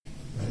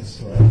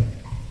Let's pray.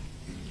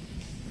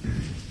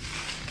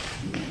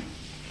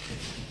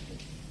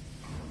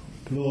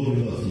 Lord, we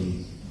love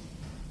you.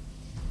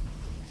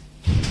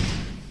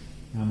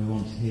 And we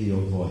want to hear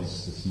your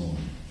voice this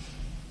morning.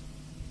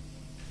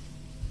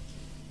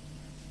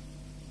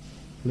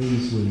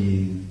 Please will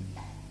you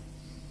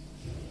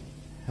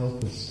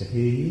help us to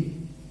hear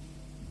you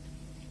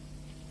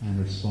and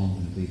respond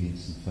in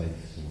obedience and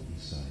faith to what you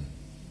say.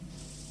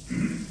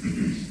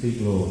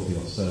 Speak, Lord, for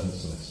your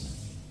servants are listening.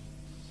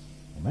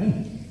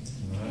 Amen.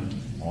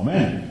 Amen.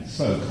 Amen.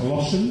 So,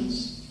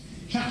 Colossians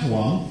chapter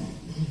 1,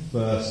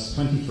 verse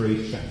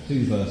 23, chapter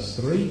 2, verse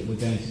 3. We're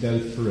going to go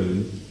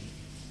through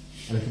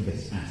a little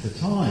bit at a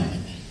time.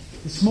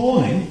 This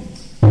morning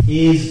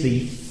is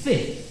the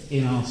fifth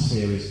in our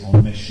series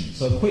on mission.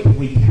 So a quick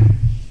recap.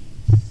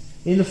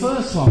 In the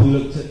first one we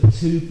looked at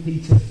 2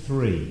 Peter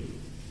 3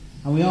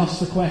 and we asked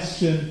the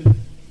question,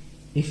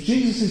 if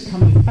Jesus is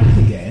coming back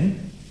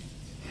again,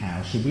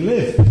 how should we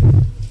live?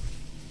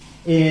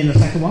 In the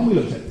second one we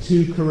looked at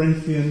 2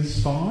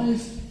 Corinthians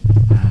 5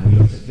 and we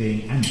looked at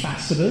being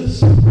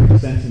ambassadors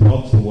representing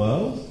God to the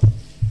world.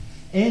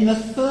 In the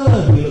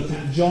third we looked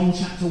at John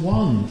chapter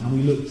 1 and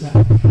we looked at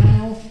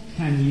how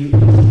can you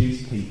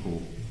introduce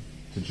people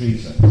to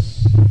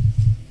Jesus.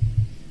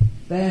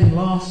 Then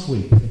last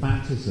week at the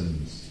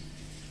baptisms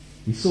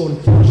we saw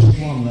in Colossians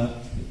 1 that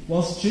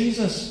whilst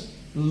Jesus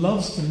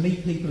loves to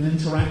meet people and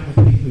interact with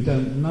people who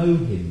don't know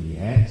him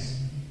yet,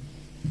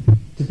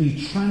 to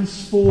be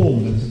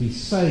transformed and to be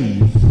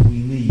saved we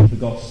need the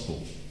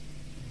gospel.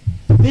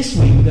 This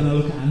week we're going to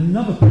look at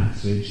another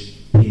passage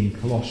in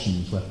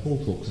Colossians where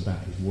Paul talks about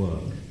his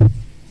work.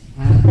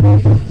 And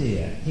the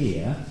idea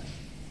here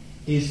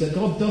is that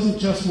God doesn't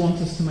just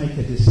want us to make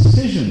a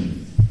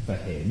decision for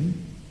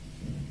him,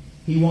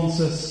 he wants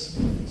us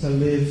to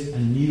live a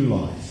new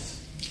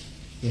life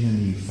in a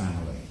new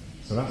family.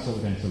 So that's what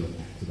we're going to look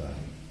at today.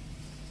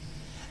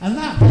 And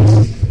that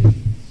basically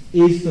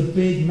is the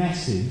big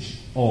message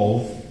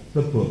of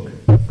the book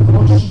of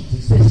Colossians.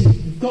 It's this: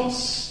 you've got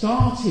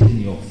started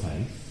in your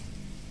faith,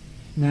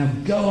 now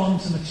go on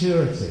to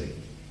maturity.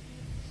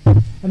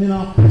 And in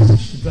our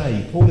passage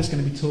today, Paul is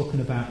going to be talking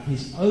about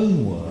his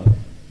own work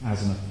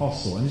as an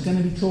apostle, and he's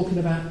going to be talking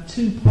about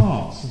 2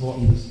 parts of what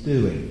he was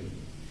doing.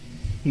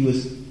 He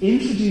was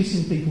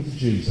introducing people to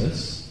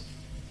Jesus,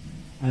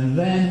 and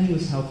then he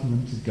was helping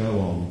them to go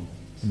on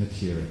to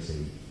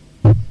maturity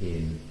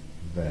in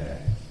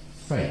their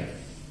faith.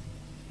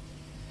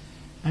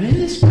 And in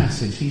this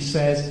passage he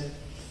says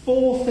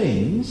 4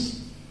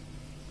 things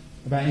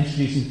about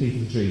introducing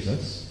people to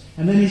Jesus,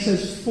 and then he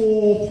says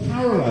 4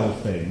 parallel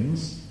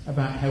things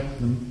about helping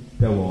them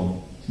go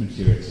on to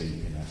maturity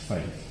in their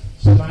faith.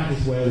 So that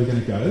is where we're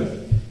going to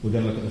go. We're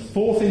going to look at the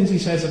 4 things he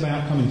says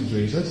about coming to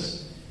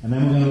Jesus, and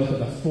then we're going to look at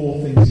the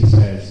 4 things he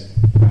says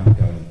about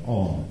going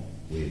on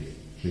with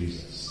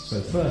Jesus.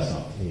 So first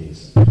up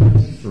is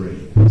 23,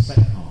 the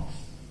second half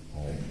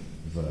of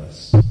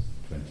verse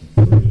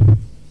 23.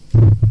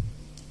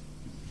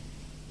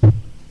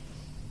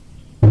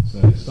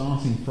 So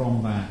starting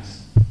from that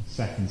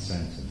second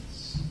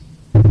sentence.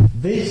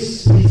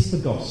 This is the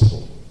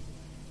gospel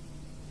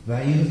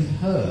that you have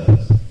heard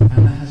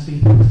and that has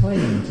been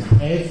proclaimed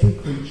to every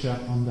creature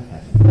under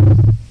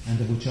heaven, and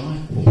of which I,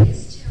 Paul,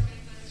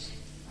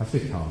 have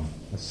become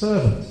a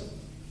servant.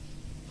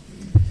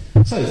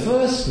 So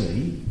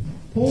firstly,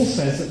 Paul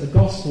says that the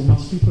gospel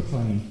must be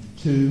proclaimed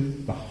to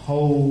the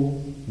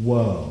whole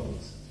world.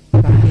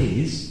 That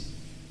is,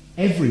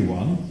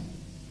 everyone,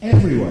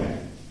 everywhere.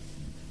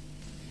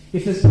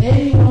 If there's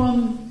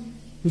anyone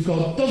who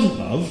God doesn't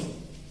love,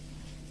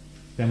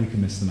 then we can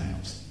miss them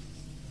out.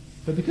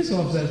 But because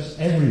God loves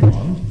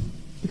everyone,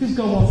 because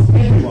God wants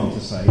everyone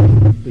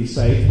to be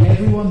saved,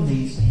 everyone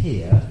needs to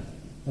hear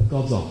of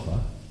God's offer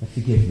of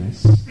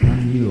forgiveness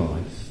and new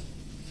life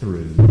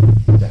through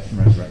the death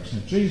and resurrection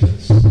of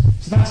Jesus.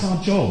 So that's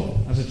our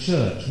job as a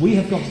church. We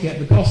have got to get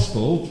the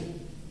gospel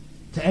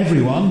to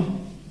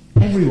everyone,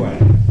 everywhere.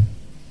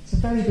 It's a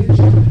very big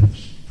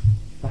challenge.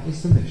 That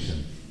is the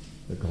mission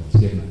that God's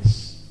given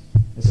us.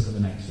 Let's look at the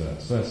next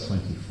verse, verse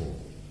 24.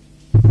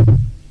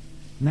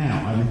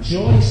 Now, I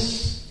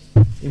rejoice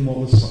in what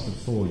was suffered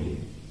for you,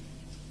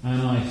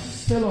 and I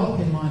fill up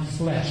in my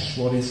flesh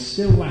what is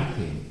still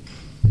lacking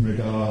in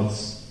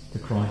regards to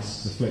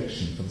Christ's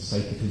affliction for the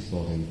sake of his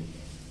body,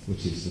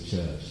 which is the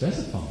church. There's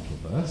a powerful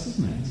verse,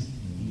 isn't it?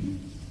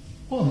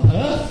 What on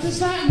earth does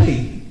that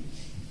mean?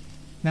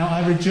 Now,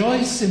 I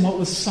rejoice in what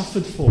was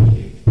suffered for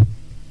you,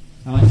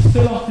 and I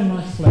fill up in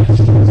my flesh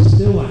what is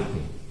still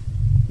lacking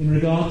in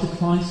regard to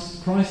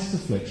Christ's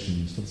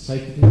afflictions for the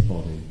sake of his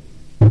body,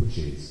 which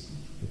is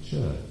the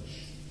church.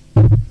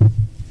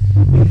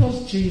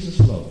 Because Jesus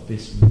loved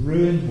this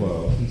ruined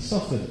world, he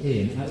suffered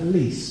in at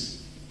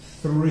least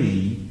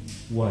 3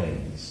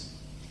 ways.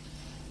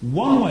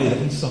 One way that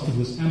he suffered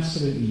was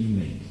absolutely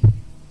unique.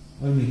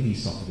 Only he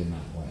suffered in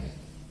that way.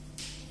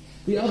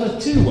 The other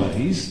 2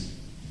 ways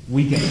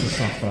we get to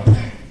suffer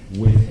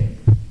with him.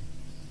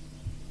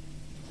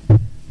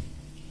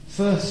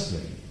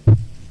 Firstly,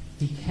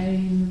 he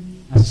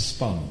came as a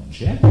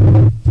sponge, yeah?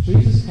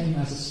 Jesus came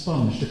as a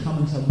sponge to come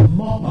and to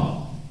mop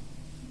up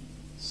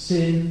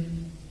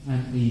sin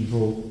and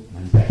evil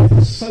and death,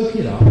 to soak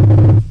it up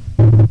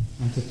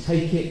and to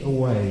take it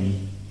away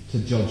to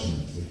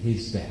judgment with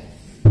his death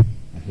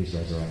and his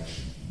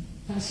resurrection.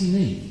 That's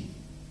unique.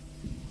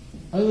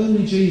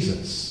 Only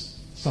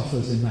Jesus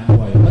suffers in that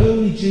way.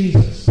 Only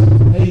Jesus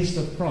pays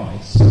the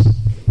price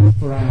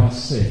for our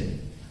sin.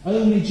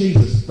 Only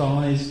Jesus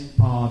dies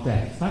our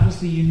death. That was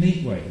the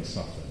unique way he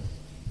suffered.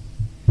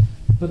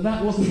 But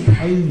that wasn't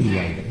the only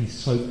way that he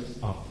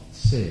soaked up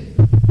sin.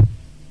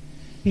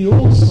 He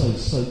also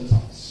soaked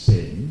up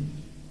sin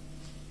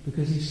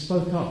because he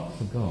spoke up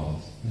for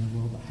God in a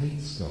world that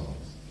hates God.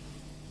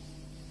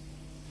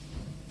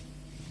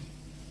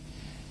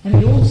 And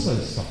he also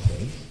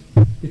suffered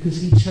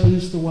because he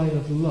chose the way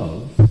of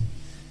love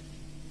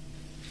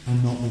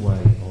and not the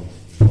way of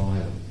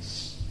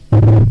violence.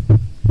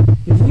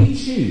 If we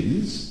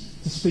choose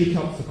to speak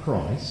up for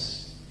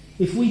Christ,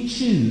 if we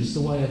choose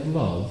the way of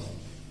love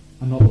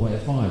and not the way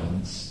of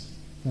violence,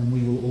 then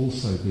we will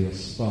also be a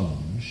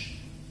sponge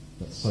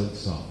that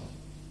soaks up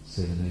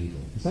sin and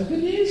evil. Is that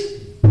good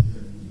news?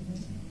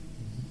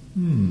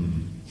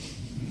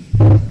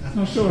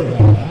 Not sure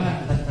about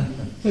that.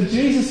 So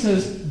Jesus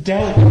has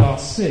dealt with our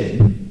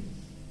sin,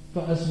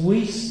 but as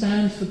we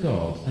stand for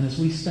God and as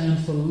we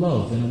stand for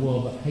love in a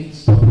world that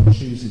hates God and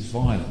chooses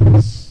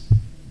violence,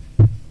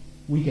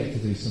 we get to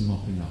do some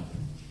mopping up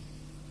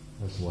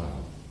as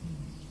well.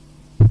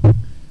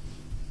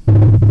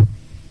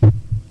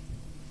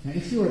 Now,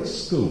 if you're at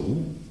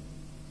school,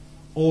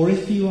 or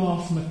if you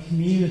are from a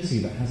community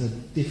that has a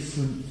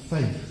different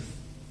faith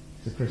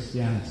to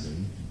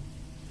Christianity,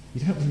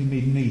 you don't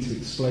really need to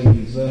explain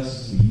these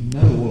verses. You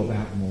know all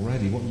about them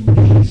already. What you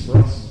need is for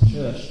us as a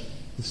church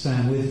to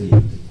stand with you,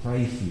 to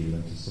pray for you,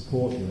 and to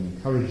support you, and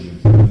encourage you,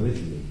 and to be with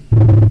you.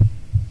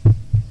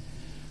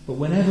 But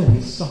whenever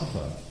we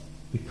suffer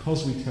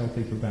because we tell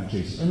people about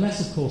Jesus,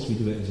 unless, of course, we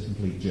do it as a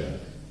complete jerk,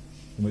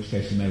 in which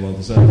case we may well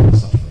deserve the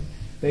suffering.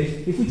 But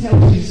if we tell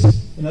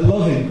Jesus in a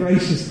loving,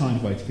 gracious kind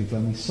of way to people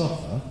and we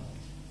suffer,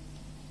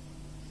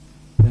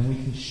 then we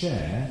can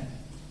share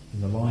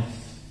in the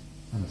life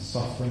and the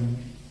suffering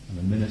and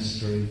the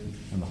ministry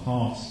and the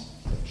heart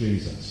of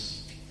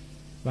Jesus.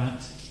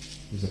 That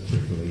is a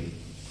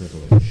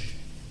privilege.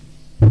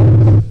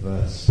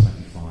 Verse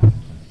 25 and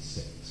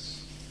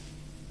 26.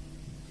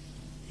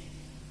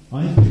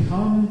 I have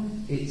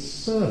become its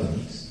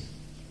servant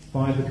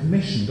by the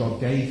commission God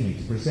gave me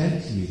to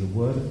present to you the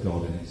word of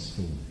God in its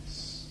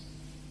fullness.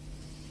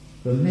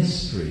 The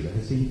mystery that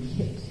has been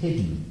kept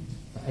hidden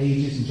for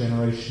ages and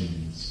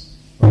generations,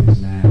 but is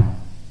now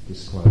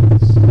disclosed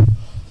to the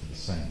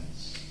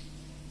saints.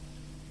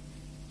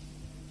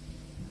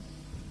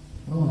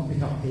 What I want to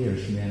pick up here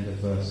is from the end of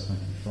verse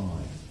 25.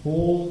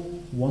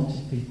 Paul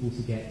wanted people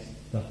to get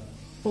the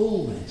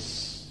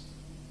fullness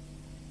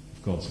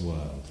of God's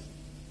word.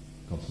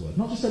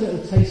 Not just a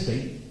little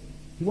tasting.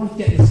 He wanted to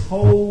get this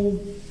whole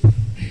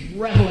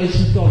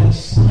revelation of God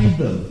inside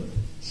them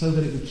so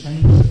that it would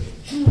change them.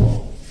 You know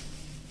what?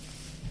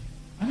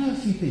 I know a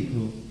few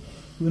people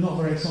who are not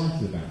very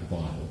excited about the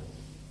Bible.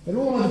 They're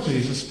all over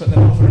Jesus, but they're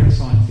not very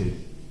excited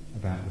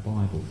about the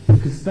Bible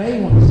because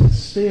they want to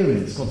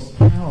experience God's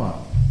power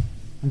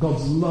and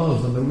God's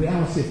love and the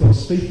reality of God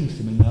speaking to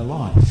them in their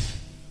life.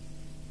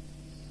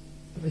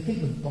 But they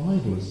think the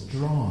Bible is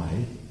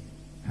dry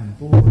and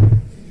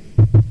boring.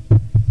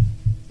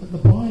 But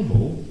the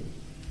Bible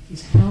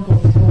is how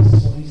God tells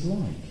us what He's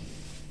like.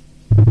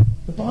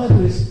 The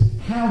Bible is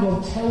how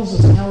God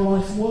tells us how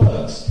life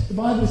works. The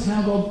Bible is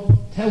how God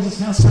tells us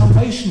how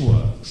salvation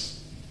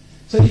works.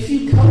 So if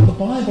you cut the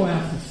Bible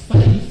out of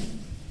faith,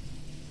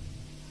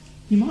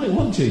 you might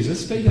want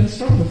Jesus, but you're going to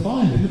struggle to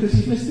find Him because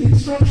you've missed the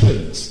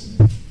instructions.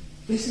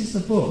 This is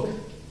the book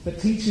that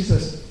teaches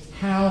us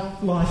how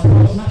life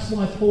works. And that's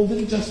why Paul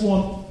didn't just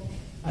want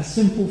a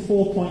simple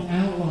 4-point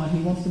outline.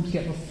 He wanted them to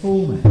get the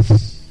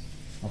fullness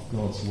of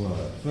God's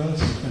word.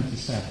 Verse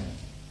 27.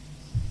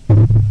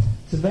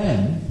 To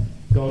them,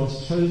 God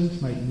has chosen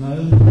to make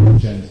known to the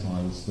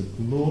Gentiles the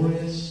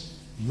glorious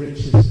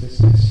riches of this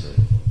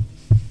mystery,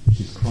 which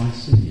is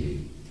Christ in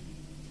you,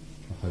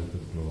 the hope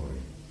of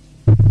glory.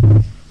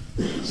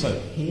 So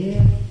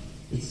here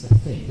is the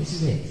thing. This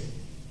is it.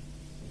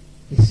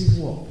 This is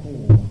what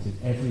Paul wanted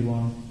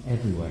everyone,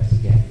 everywhere to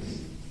get.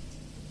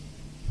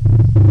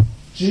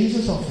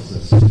 Jesus offers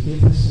us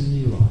forgiveness and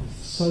new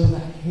life so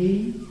that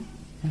He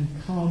can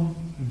come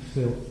and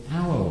fill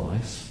our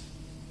life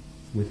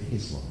with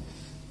His life.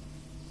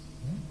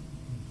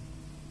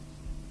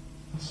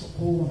 That's what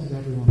Paul wanted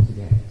everyone to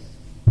get.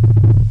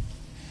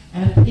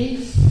 And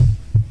if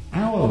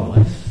our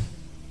life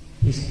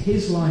is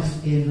His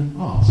life in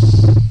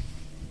us,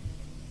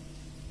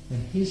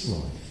 then His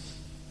life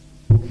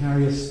will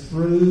carry us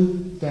through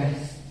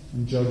death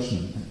and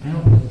judgment and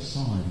out the other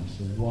side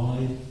into the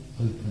wide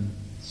open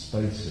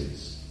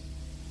spaces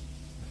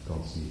of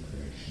God's new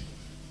creation.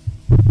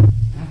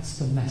 That's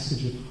the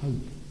message of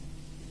hope.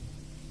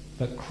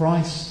 That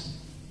Christ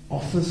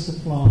offers to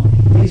plant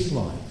His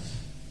life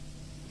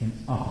in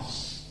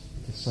us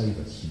to to save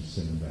us from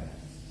sin and death.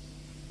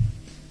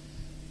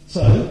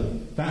 So,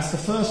 that's the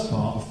first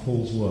part of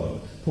Paul's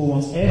work. Paul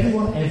wants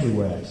everyone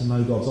everywhere to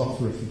know God's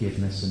offer of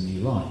forgiveness and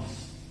new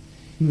life.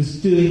 He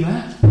was doing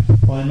that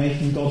by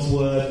making God's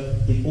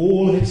word in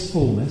all of its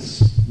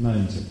fullness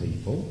known to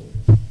people.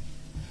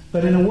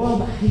 But in a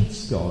world that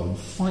hates God and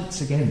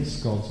fights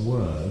against God's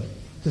word,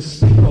 to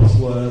speak God's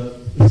word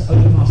is to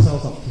open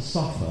ourselves up to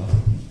suffer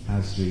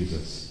as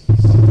Jesus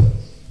suffered.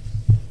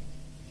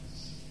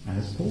 And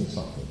as Paul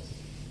suffered.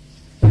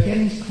 But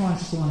getting to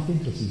Christ's life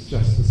interest is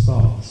just the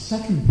start. The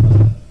second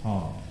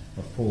part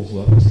of Paul's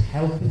work was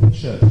helping the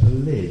church to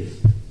live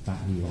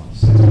that new life.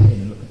 So let's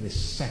begin and look at this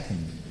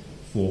second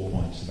 4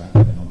 points about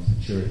living on to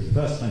maturity.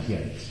 Verse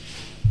 28.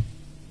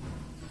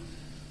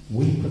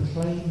 We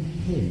proclaim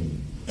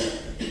him,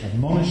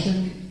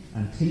 admonishing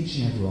and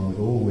teaching everyone with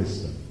all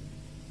wisdom,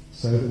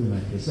 so that we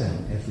may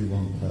present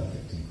everyone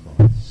perfect in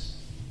Christ.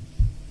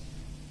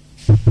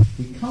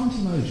 We come to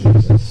know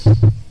Jesus,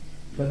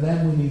 but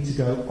then we need to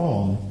go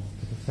on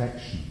to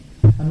perfection.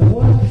 And the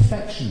word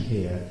perfection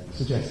here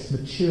suggests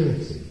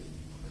maturity,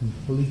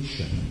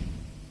 completion.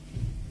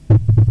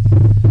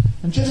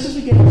 And just as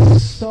we get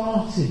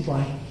started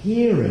by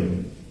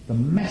hearing the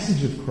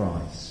message of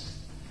Christ,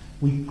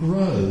 we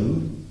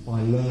grow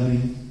by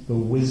learning the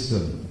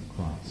wisdom of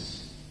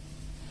Christ.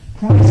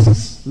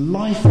 Christ's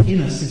life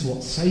in us is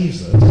what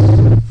saves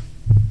us.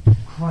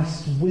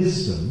 Christ's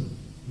wisdom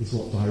is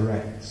what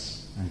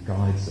directs and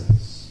guides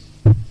us.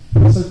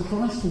 So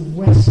Christ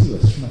will rescue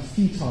us from a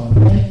futile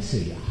and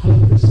empty,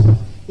 hopeless life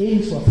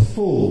into a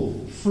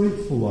full,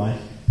 fruitful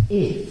life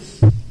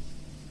if, and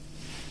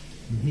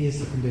here's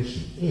the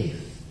condition,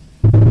 if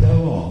we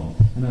go on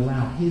and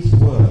allow his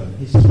word,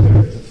 his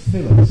spirit to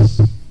fill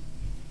us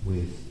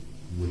with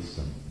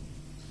wisdom.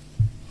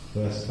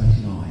 Verse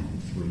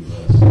 29 through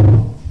verse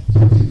 1. 2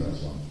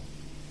 verse 1.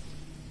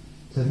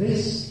 To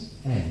this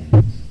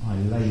end I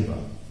labour,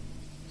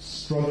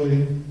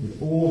 struggling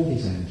with all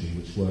his energy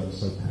which works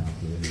so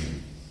powerfully in me.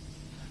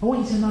 I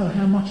want you to know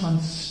how much I'm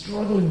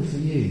struggling for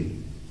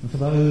you and for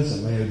those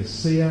at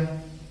Laodicea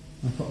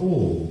and for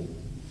all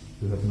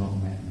who have not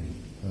met me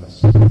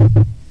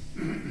personally.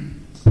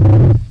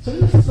 So in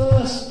the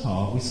first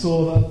part we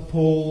saw that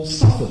Paul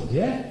suffered,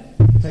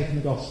 taking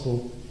the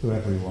gospel to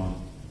everyone,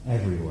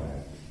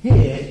 everywhere.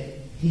 Here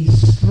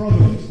he's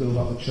struggling to build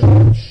up the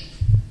church.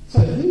 So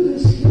who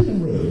in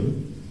the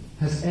room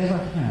has ever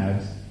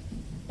had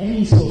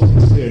any sort of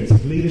experience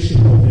of leadership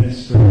or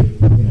ministry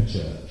in a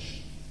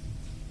church?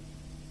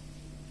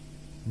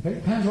 Okay,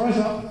 hands rise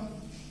up.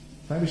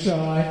 Don't be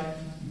shy.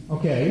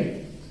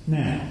 Okay,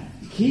 now,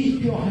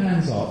 keep your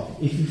hands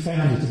up if you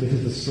found it a bit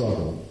of a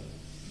struggle.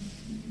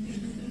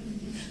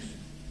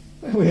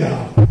 There we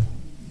are.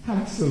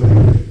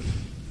 Absolutely.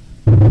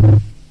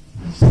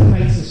 It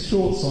makes us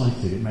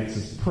short-sighted. It makes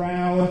us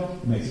proud.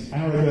 It makes us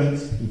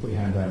arrogant. You can put your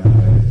hand down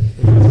there.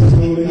 It makes us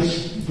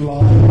foolish,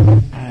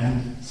 blind,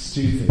 and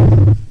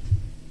stupid.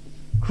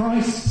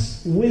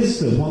 Christ's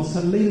wisdom wants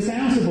to lead us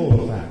out of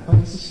all of that, but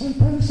it's a slow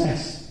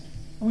process.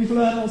 And we've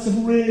learned lots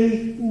of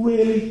really,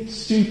 really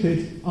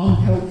stupid,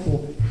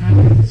 unhelpful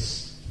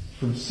habits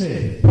from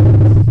sin.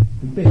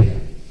 We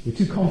bicker. We're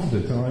too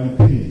confident in our own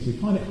opinions. We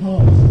find it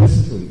hard to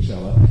listen to each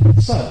other.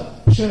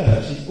 So,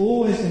 church is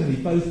always going to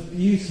be both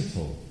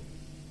beautiful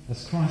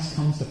as Christ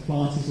comes to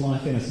plant his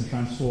life in us and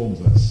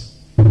transforms us.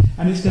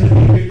 And it's going to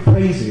be a bit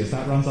crazy as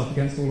that runs up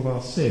against all of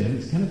our sin. And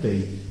it's going to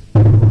be a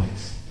right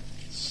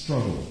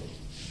struggle.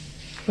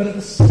 But at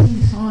the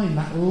same time,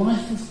 that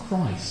life of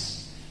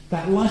Christ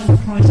that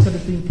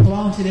has been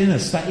planted in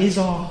us, that is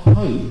our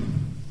hope,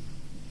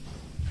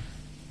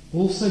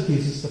 also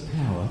gives us the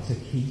power to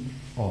keep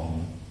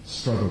on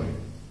struggling.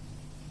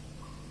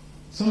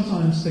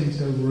 Sometimes things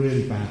go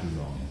really badly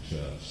wrong in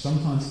church.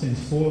 Sometimes things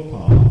fall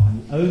apart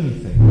and the only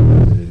thing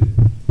we can do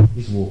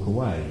is walk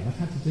away. I've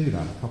had to do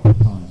that a couple of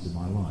times in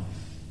my life.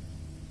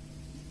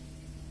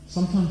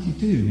 Sometimes you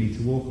do need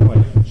to walk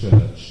away from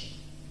church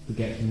that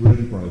gets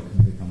really broken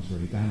and becomes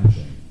really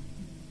damaging.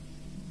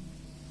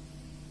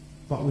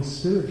 But we're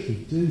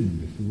spiritually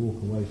doomed if we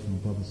walk away from our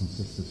brothers and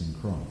sisters in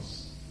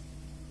Christ.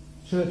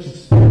 Church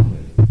is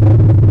family.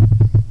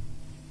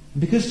 And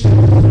because church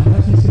is family,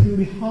 that means it's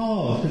really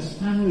hard, because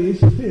family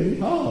is really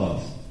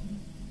hard.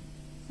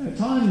 At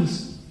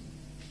times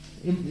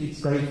it's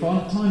great fun,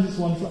 at times it's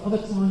wonderful, at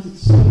other times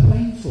it's so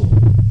painful.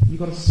 You've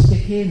got to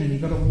stick in and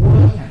you've got to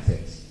work at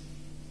it.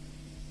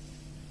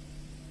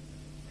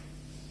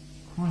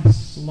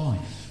 Christ's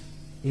life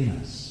in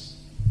us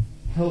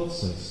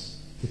helps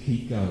us to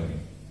keep going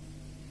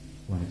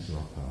when it's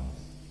rock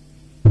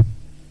hard.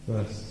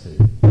 Verse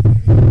 2.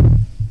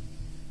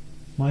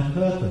 My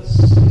purpose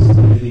is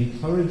to be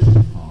encouraged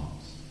in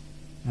heart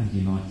and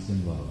united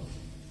in love,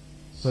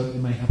 so that they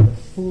may have the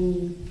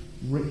full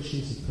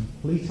riches of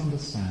complete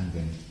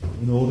understanding,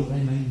 in order that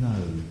they may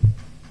know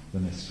the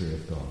mystery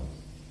of God.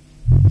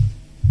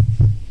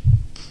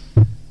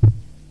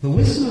 The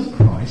wisdom of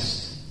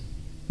Christ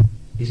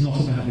is not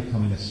about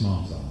becoming a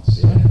smart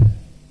ass, yeah?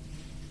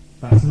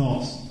 That's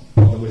not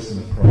what the wisdom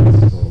of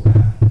Christ is all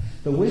about.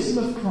 The The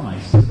wisdom of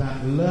Christ is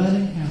about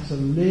learning how to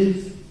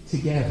live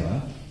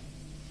together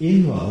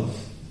in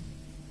love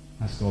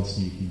as God's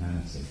new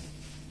humanity.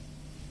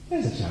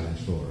 There's a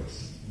challenge for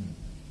us.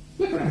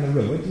 Look around the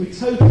room. We're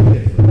totally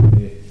different.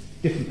 We're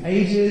different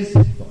ages.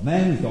 We've got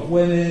men, we've got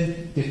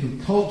women,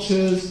 different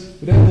cultures.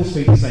 We don't all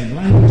speak the same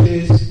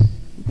languages.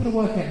 We've got to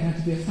work out how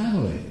to be a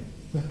family.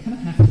 We're going to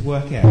have to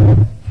work out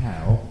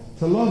how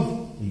to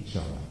love each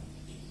other.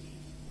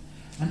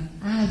 And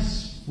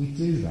as we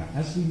do that,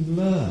 as we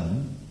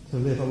learn to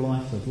live a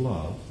life of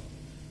love,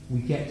 we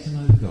get to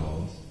know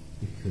God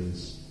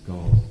because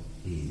God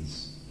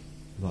is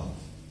love.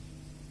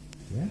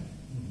 Yeah?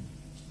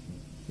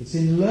 It's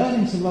in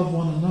learning to love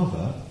one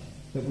another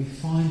that we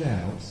find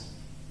out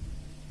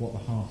what the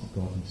heart of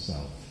God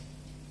himself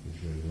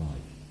is really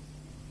like.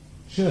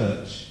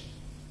 Church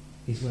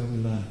is where we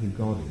learn who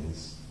God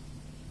is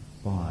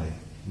by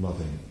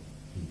loving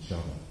each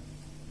other.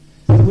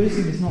 So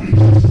wisdom is not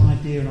just an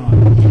idea in our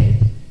head,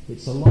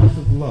 it's a life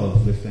of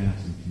love lived out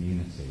in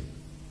community.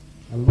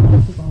 A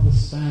life of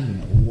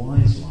understanding, a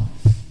wise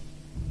life,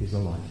 is a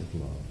life of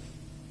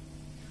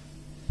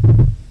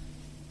love.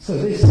 So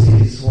this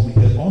is what we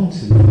go on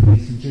to when we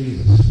meet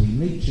Jesus. We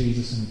meet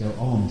Jesus and we go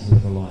on to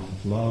live a life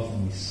of love,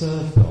 and we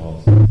serve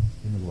God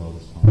in the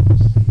world as part of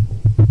his people.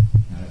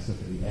 Now let's look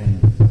at the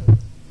end of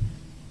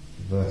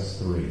verse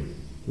 3.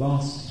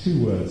 Last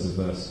two words of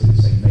verse 2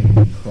 say,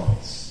 namely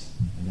Christ.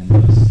 And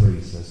then verse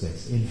 3 says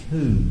this, in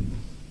whom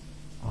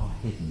are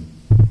hidden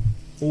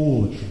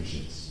all the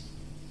treasures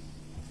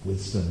of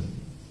wisdom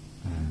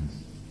and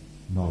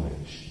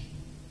knowledge.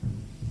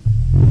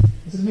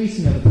 There's a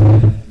meeting the other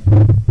day.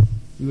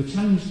 We were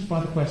challenged by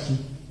the question,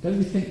 don't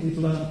we think we've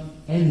learned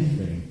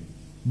anything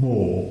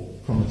more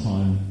from the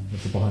time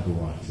of the Bible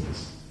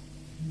writers?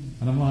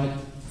 And I'm like,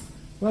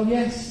 well,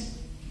 yes,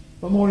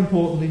 but more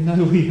importantly,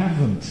 no, we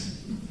haven't.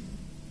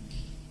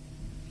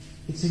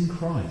 It's in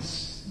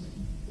Christ.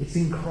 It's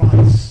in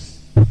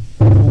Christ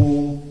that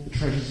all the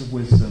treasures of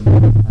wisdom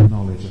and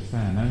knowledge are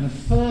found. Now, in the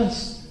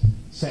first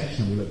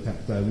section we looked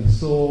at today, we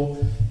saw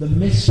the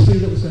mystery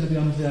that was going to be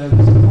unveiled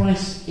was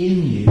Christ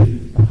in you,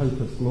 the hope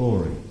of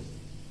glory.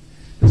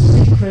 The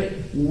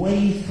secret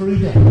way through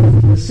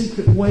death, the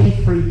secret way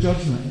through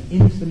judgment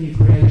and into the new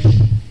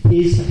creation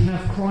is to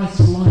have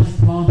Christ's life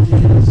planted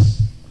in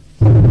us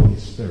through the Holy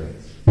Spirit.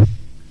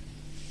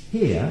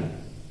 Here,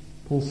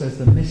 Paul says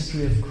the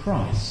mystery of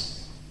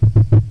Christ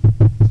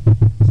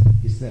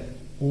is that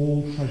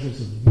all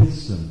treasures of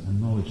wisdom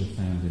and knowledge are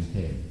found in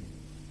him.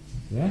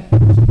 Yeah?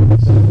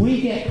 So if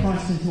we get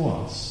Christ into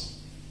us,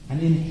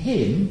 and in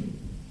him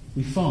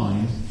we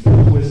find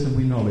all the wisdom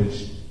and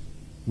knowledge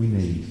we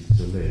need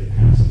to live,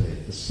 how to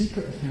live. The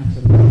secret of how to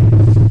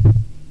live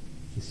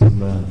is to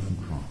learn from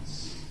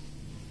Christ.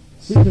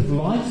 The secret of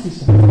life is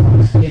to have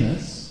Christ in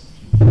us.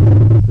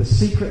 The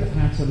secret of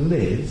how to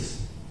live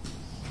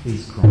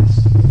is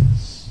Christ in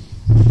us.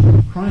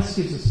 Christ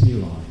gives us new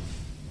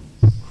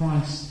life.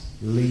 Christ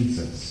leads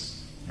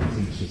us and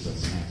teaches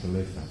us how to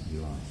live that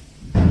new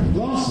life.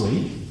 Last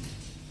week,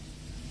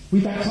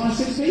 we baptised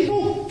 6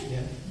 people.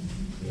 Yeah.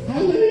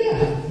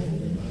 Hallelujah!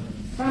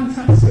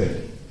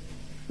 Fantastic.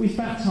 We've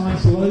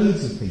baptised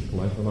loads of people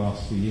over the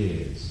last few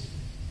years.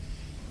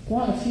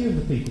 Quite a few of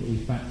the people that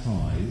we've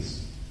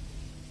baptised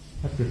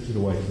have drifted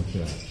away from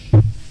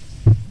church.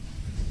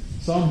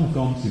 Some have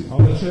gone to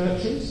other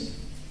churches.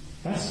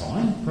 That's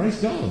fine.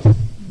 Praise God.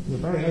 We're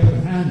very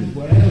open-handed.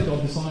 Wherever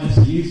God decides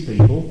to use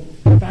people,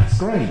 that's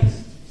great.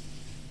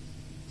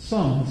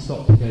 Some have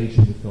stopped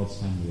engaging with God's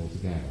family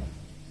altogether.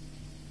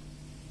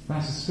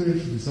 That's a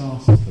spiritual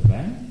disaster for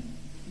them,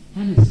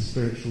 and it's a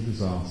spiritual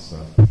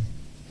disaster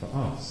for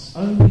us.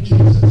 Only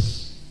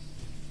Jesus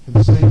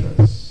can save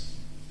us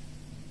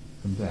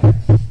from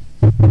death.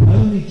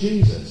 Only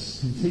Jesus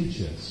can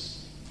teach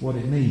us what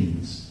it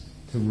means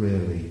to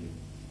really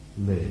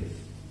live.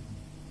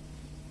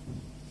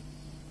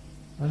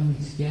 Only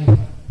together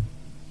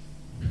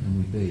can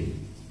we be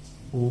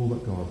all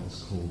that God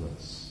has called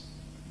us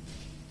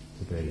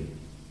to be.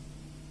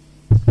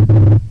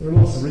 There are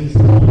lots of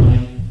reasons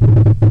why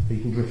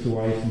people drift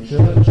away from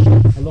church.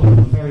 A lot of them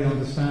are very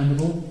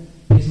understandable.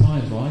 Here's my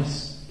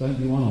advice. Don't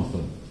be one of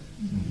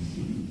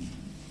them.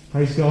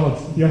 Praise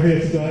God, you're here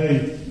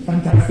today.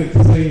 Fantastic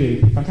to see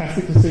you.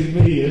 Fantastic to see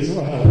me as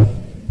well.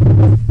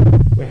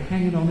 We're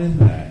hanging on in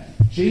there.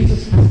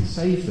 Jesus hasn't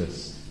saved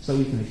us so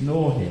we can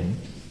ignore him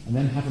and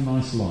then have a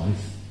nice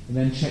life and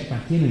then check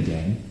back in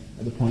again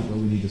at the point where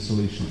we need a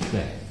solution to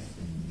death.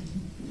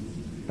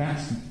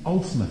 That's the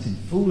ultimate in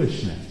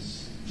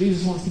foolishness.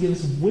 Jesus wants to give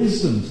us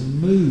wisdom to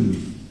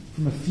move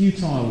from a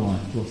futile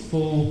life to a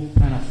full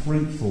and a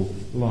fruitful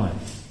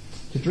life.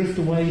 To drift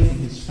away from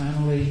his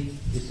family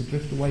is to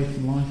drift away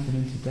from life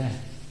and into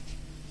death.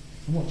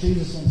 And what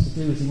Jesus wants to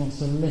do is he wants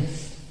to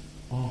lift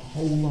our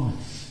whole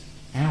life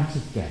out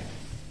of death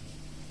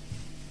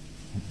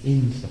and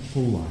into the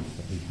full life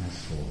that he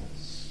has for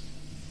us.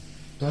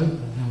 Don't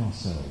allow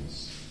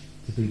ourselves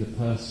to be the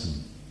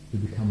person who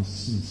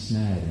becomes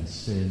ensnared in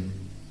sin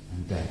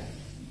and death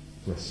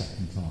for a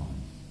second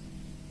time.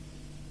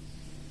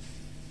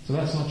 So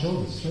that's our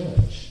job as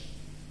church.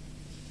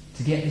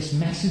 To get this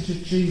message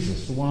of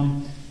Jesus, the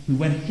one who,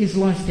 when his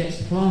life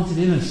gets planted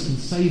in us, can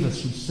save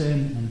us from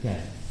sin and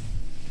death.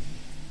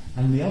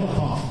 And the other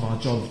half of our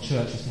job of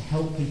church is to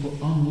help people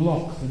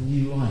unlock the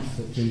new life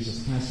that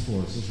Jesus has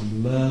for us as we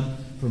learn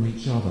from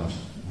each other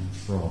and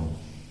from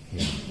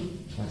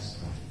him. Let's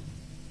pray.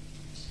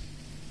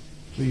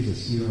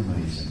 Jesus, you're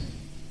amazing.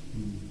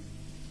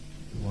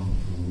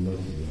 Wonderful, we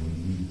love you and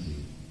we need you.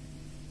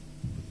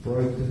 We're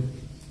broken,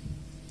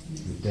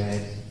 we're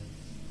dead,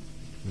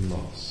 we're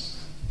lost.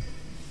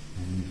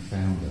 And you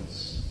found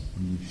us.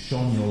 And you've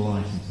shone your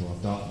light into our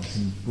darkness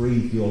and you've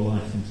breathed your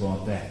life into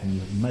our death and you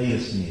have made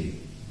us new.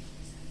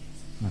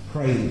 And I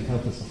pray that you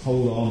help us to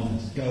hold on and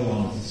to go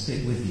on and to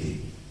stick with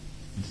you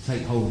and to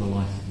take hold of the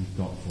life that you've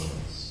got for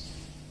us.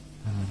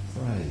 And I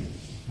pray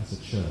as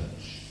a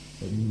church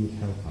that you would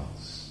help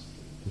us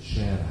to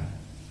share that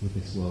with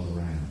this world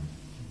around.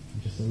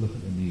 And just a look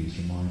at the news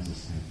reminds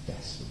us how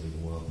desperately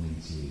the world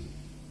needs you.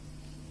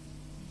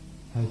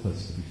 Help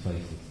us to be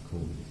faithful to the call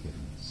that you've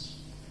given us.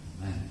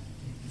 Amen.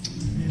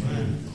 Amen.